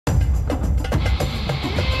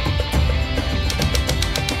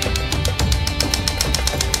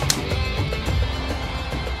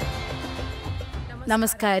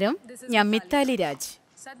നമസ്കാരം, ഞാൻ മിത്താലി രാജ്.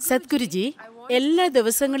 സദ്ഗുരുജി, എല്ലാ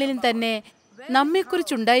ദിവസങ്ങളിലും തന്നെ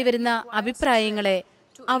നമ്മെക്കുറിച്ചുണ്ടായി വരുന്ന അഭിപ്രായങ്ങളെ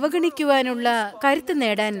അവഗണിക്കുവാനുള്ള കരുത്ത്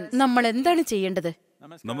നേടാൻ നമ്മൾ എന്താണ് ചെയ്യേണ്ടത്?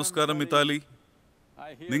 നമസ്കാരം മിത്താലി.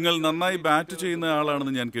 നിങ്ങൾ നന്നായി ബാറ്റ് ചെയ്യുന്ന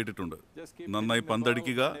ആളാണെന്ന് ഞാൻ കേട്ടിട്ടുണ്ട്. നന്നായി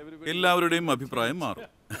പന്തടിക്കുക, എല്ലാവരുടെയും അഭിപ്രായം മാറും.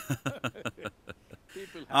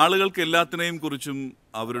 ആളുകൾക്ക് എല്ലാത്തിനെയും കുറിച്ചും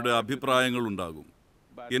അവരുടെ അഭിപ്രായങ്ങൾ ഉണ്ടാകും.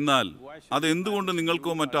 എന്നാൽ അതെന്തുകൊണ്ട്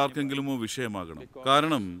നിങ്ങൾക്കോ മറ്റാർക്കെങ്കിലുമോ വിഷയമാകണം?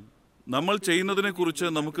 കാരണം നമ്മൾ ചെയ്യുന്നതിനെ കുറിച്ച്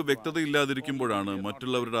നമുക്ക് വ്യക്തതയില്ലാതിരിക്കുമ്പോഴാണ്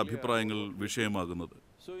മറ്റുള്ളവരുടെ അഭിപ്രായങ്ങൾ വിഷയമാകുന്നത്.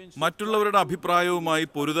 മറ്റുള്ളവരുടെ അഭിപ്രായവുമായി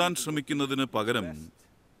പൊരുതാൻ ശ്രമിക്കുന്നതിന് പകരം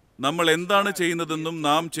നമ്മൾ എന്താണ് ചെയ്യുന്നതെന്നും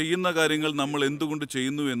നാം ചെയ്യുന്ന കാര്യങ്ങൾ നമ്മൾ എന്തുകൊണ്ട്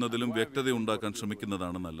ചെയ്യുന്നു എന്നതിലും വ്യക്തത ഉണ്ടാക്കാൻ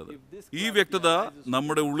ശ്രമിക്കുന്നതാണ് നല്ലത്. ഈ വ്യക്തത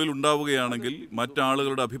നമ്മുടെ ഉള്ളിൽ ഉണ്ടാവുകയാണെങ്കിൽ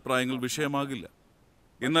മറ്റാളുകളുടെ അഭിപ്രായങ്ങൾ വിഷയമാകില്ല.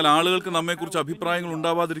 എന്നാൽ ആളുകൾക്ക് നമ്മെക്കുറിച്ച് അഭിപ്രായങ്ങൾ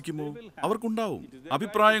ഉണ്ടാവാതിരിക്കുമോ? അവർക്കുണ്ടാവും.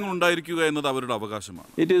 അഭിപ്രായങ്ങൾ ഉണ്ടായിരിക്കുക എന്നത് അവരുടെ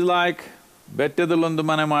അവകാശമാണ്. ഇറ്റ് ഈസ് ലൈക്ക് ಬೆಟ್ಟದಲ್ಲೊಂದು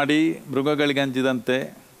ಮನೆ ಮಾಡಿ ಮೃಗಗಳಿಗಂಜಿದಂತೆ,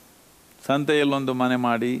 ಸಂತೆಯಲ್ಲೊಂದು ಮನೆ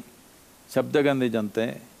ಮಾಡಿ ಶಬ್ದಗಂಜಿದಂತೆ,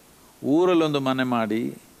 ಊರಲ್ಲೊಂದು ಮನೆ ಮಾಡಿ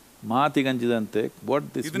മാതികഞ്ചിതന്തെ.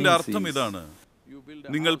 ഇതിന്റെ അർത്ഥം ഇതാണ്: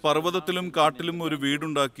 നിങ്ങൾ പർവ്വതത്തിലും കാട്ടിലും ഒരു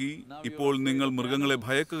വീടുണ്ടാക്കി, ഇപ്പോൾ നിങ്ങൾ മൃഗങ്ങളെ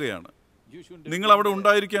ഭയക്കുകയാണ്. നിങ്ങൾ അവിടെ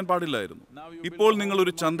ഉണ്ടായിരിക്കാൻ പാടില്ലായിരുന്നു. ഇപ്പോൾ നിങ്ങൾ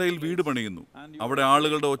ഒരു ചന്തയിൽ വീട് പണിയുന്നു. അവിടെ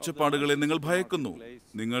ആളുകളുടെ ഒച്ചപ്പാടുകളെ നിങ്ങൾ ഭയക്കുന്നു.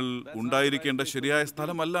 നിങ്ങൾ ഉണ്ടായിരിക്കേണ്ട ശരിയായ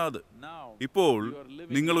സ്ഥലമല്ല അത്. ഇപ്പോൾ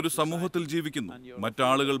നിങ്ങൾ ഒരു സമൂഹത്തിൽ ജീവിക്കുന്നു.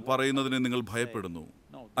 മറ്റാളുകൾ പറയുന്നതിനെ നിങ്ങൾ ഭയപ്പെടുന്നു.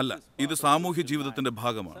 അല്ല, ഇത് സാമൂഹ്യ ജീവിതത്തിന്റെ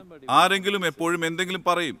ഭാഗമാണ്. ആരെങ്കിലും എപ്പോഴും എന്തെങ്കിലും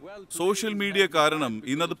പറയും. സോഷ്യൽ മീഡിയ കാരണം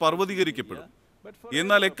ഇന്നത് പർവ്വതീകരിക്കപ്പെടും.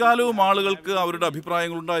 എന്നാൽ എക്കാലവും ആളുകൾക്ക് അവരുടെ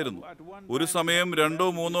അഭിപ്രായങ്ങൾ ഉണ്ടായിരുന്നു. ഒരു സമയം 2,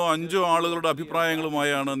 3, 5 ആളുകളുടെ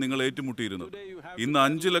അഭിപ്രായങ്ങളുമായാണ് നിങ്ങൾ ഏറ്റുമുട്ടിയിരുന്നത്. ഇന്ന്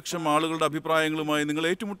 5 ലക്ഷം ആളുകളുടെ അഭിപ്രായങ്ങളുമായി നിങ്ങൾ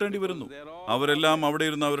ഏറ്റുമുട്ടേണ്ടി വരുന്നു. അവരെല്ലാം അവിടെ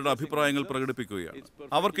ഇരുന്ന് അവരുടെ അഭിപ്രായങ്ങൾ പ്രകടിപ്പിക്കുകയാണ്.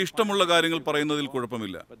 അവർക്ക് ഇഷ്ടമുള്ള കാര്യങ്ങൾ പറയുന്നതിൽ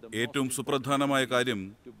കുഴപ്പമില്ല. ഏറ്റവും സുപ്രധാനമായ കാര്യം,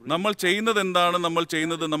 നമ്മൾ ചെയ്യുന്നത് എന്താണ്, നമ്മൾ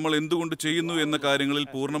ചെയ്യുന്നത് നമ്മൾ എന്തുകൊണ്ട് ചെയ്യുന്നു എന്ന കാര്യങ്ങളിൽ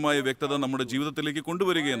പൂർണ്ണമായ വ്യക്തത നമ്മുടെ ജീവിതത്തിലേക്ക്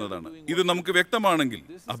കൊണ്ടുവരിക എന്നതാണ്. ഇത് നമുക്ക് വ്യക്തമാണെങ്കിൽ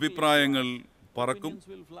അഭിപ്രായങ്ങൾ പറക്കും,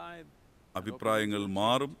 അഭിപ്രായങ്ങൾ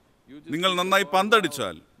മാറും. നിങ്ങൾ നന്നായി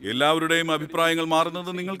പന്തടിച്ചാൽ എല്ലാവരുടെയും അഭിപ്രായങ്ങൾ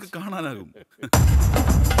മാറുന്നത് നിങ്ങൾക്ക് കാണാനാകും.